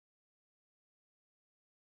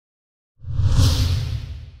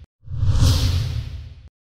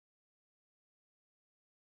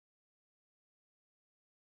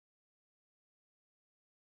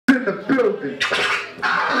in the building.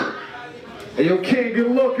 Hey, yo, King,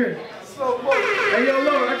 good looking. Hey, yo,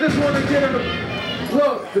 look, I just want to get him.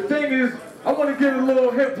 Look, the thing is, I want to get a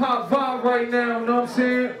little hip-hop vibe right now, you know what I'm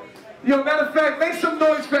saying? Yo, matter of fact, make some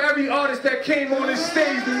noise for every artist that came on this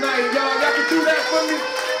stage tonight, y'all. Y'all can do that for me?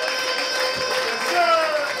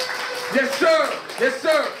 Yes, sir. Yes,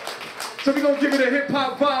 sir. So we're going to give it a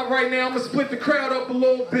hip-hop vibe right now. I'm going to split the crowd up a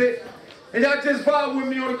little bit. And y'all just vibe with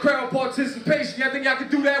me on the crowd participation. Y'all think y'all can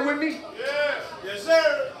do that with me? Yeah. Yes,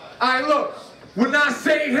 sir. All right, look. When I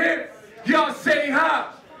say hip, y'all say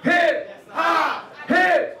hop. Hip, hop,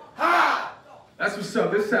 hip, hop. That's what's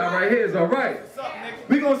up. This sound right here is all right.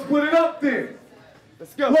 We gonna split it up then.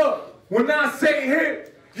 Let's go. Look, when I say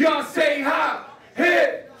hip, y'all say hop.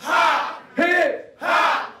 Hip, hop, hip,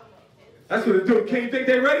 hop. That's what it do. Can you think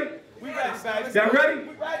they ready? We ready, guys. Y'all ready?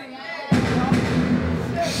 We ready.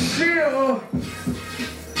 Chill.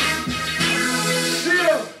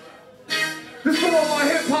 Chill. This is for all my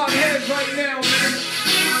hip-hop heads right now, man.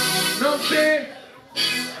 Know what I'm saying?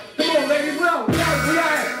 Come on, ladies, loud. We out.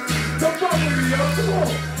 Don't fuck with me, yo. Come on.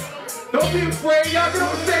 Don't be afraid. Y'all get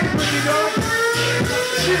on stage with me, yo.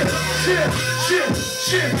 Chill, chill, chill,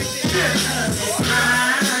 chill, chill.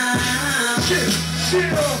 Chill,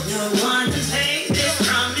 chill. No one to take this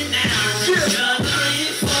from me now.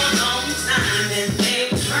 Struggling for a long time and they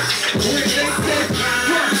try. If you forget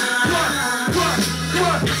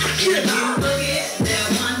that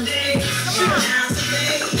one day, now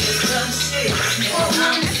today is the shit.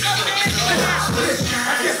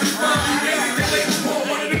 I guess it's finally made it. The labels want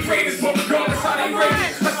one of the greatest, but regardless how they rate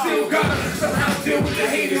it, I still gotta somehow deal with the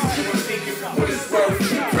haters. What is worth,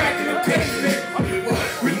 keep cracking the pavement.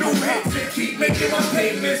 With new hits and keep making my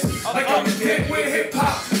payments. Like I'm in debt with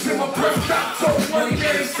hip-hop till my breath stops. So money,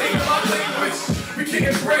 man, ain't saying my language. We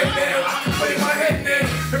getting bread now, I can play my head now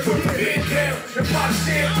and put the bid down and pop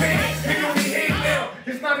champagne. Nigga, we hate now.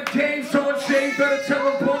 It's not a game, so Jay better tell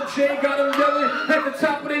them Bump Jay got them yelling at the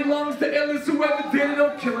top of their lungs. The illest whoever did it,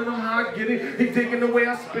 I'm killing them how I get it. They digging the way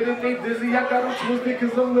I spit it, they dizzy. I got them twisted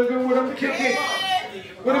cause I'm living with them kicking.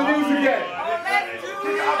 Where the music at?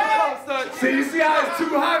 See, you see how it's too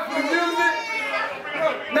hot for the music?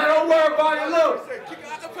 Now don't worry about it,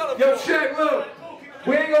 look. Yo, check, look.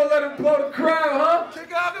 We ain't gonna let him blow the crowd, huh? Can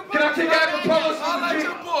I kick out the public?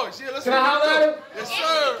 Can I holler at him? Yes,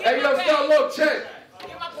 sir. Hey, yo, stop, look, check.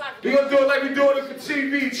 We gonna do it like we doing it for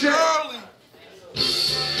TV, check.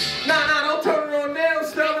 Nah, don't turn it on now,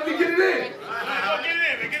 stop, let me get it in.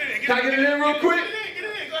 Can I get it in real quick?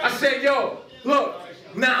 I said, yo, look,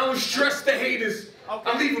 now I don't stress the haters.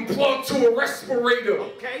 I leave them plugged to a respirator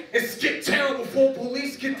and skip town before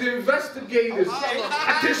police get the investigators.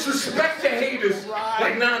 I disrespect the haters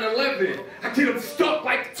like 9/11. I get them stuck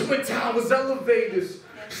like the Twin Towers elevators.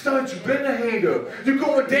 Stud, you been a hater. You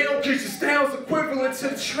going down cause your style's equivalent to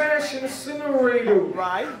the trash incinerator.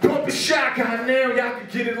 Pump a shotgun now, y'all can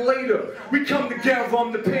get it later. We come together,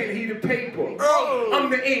 I'm the pen, he the paper. I'm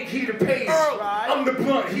the ink, he the page. I'm the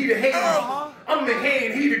blunt, he the haze. I'm the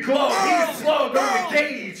hand, he the glove, he the slug, I'm the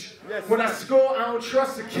gauge. When I score, I don't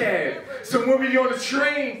trust a cab. So when we on the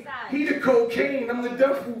train, he the cocaine, I'm the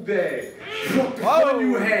duffel bag. Fuck the fun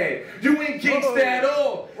you had. You ain't gangsta at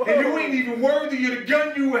all. And you ain't even worthy of the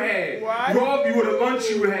gun you had. Rob you of the lunch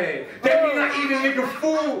you had. That mean I eat a nigga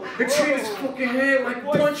food and treat his fucking head like a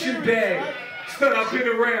punching bag. Stud, I've been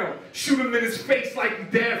around. Shoot him in his face like he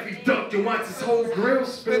Daffy Duck and watch his whole grill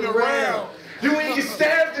spin around. You ain't get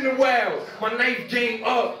stabbed in a while. My knife game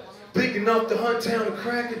up. Big enough to hunt down a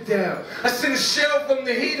crocodile. I send a shell from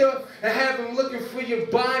the heater and have him looking for your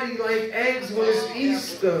body like eggs when it's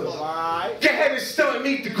Easter. Go ahead and stunt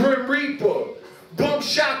meet the Grim Reaper. Bump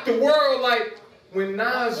shock the world like when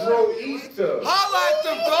Nas wrote Easter.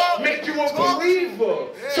 Make you a believer.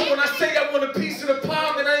 So when I say I want a piece of the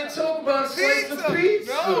pie, then I ain't talking about a slice of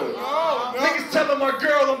pizza. Niggas telling my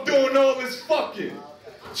girl I'm doing all this fucking.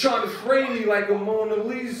 Trying to frame me like a Mona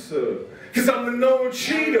Lisa. Cause I'm the known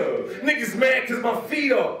cheater. Niggas mad cause my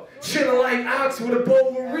feet up. Chillin' like ox with a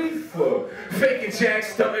bowl of reefer. Faking jack,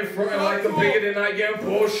 stunting frontin' like I'm bigger than I am.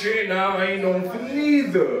 Bullshit, now I ain't known for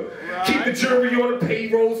neither. Keep the jury on the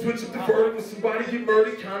payroll, switch up the verdict when somebody get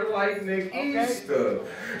murdered, kinda like Nick Easter.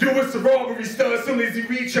 Yo, it's a robbery stud, soon as he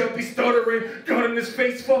reach up, he stuttering, gun in his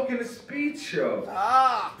face, fucking his speech up.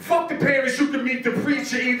 Fuck the parents, you can meet the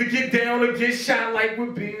preacher, either get down or get shot like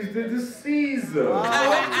what Beans did to Caesar.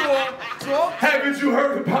 Haven't you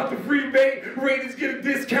heard about the rebate? Ratings get a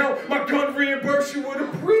discount. My gun reimburse you with a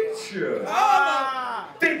preacher.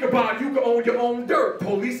 Think about it, you can own your own dirt.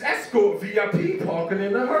 Police escort, VIP VIP parking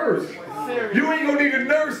in the hearse. You ain't gonna need a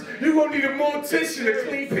nurse. You gonna need a mortician, a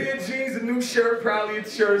clean pair of jeans, a new shirt, probably a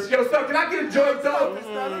church. Yo, son, can I get a joint though?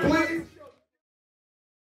 Please.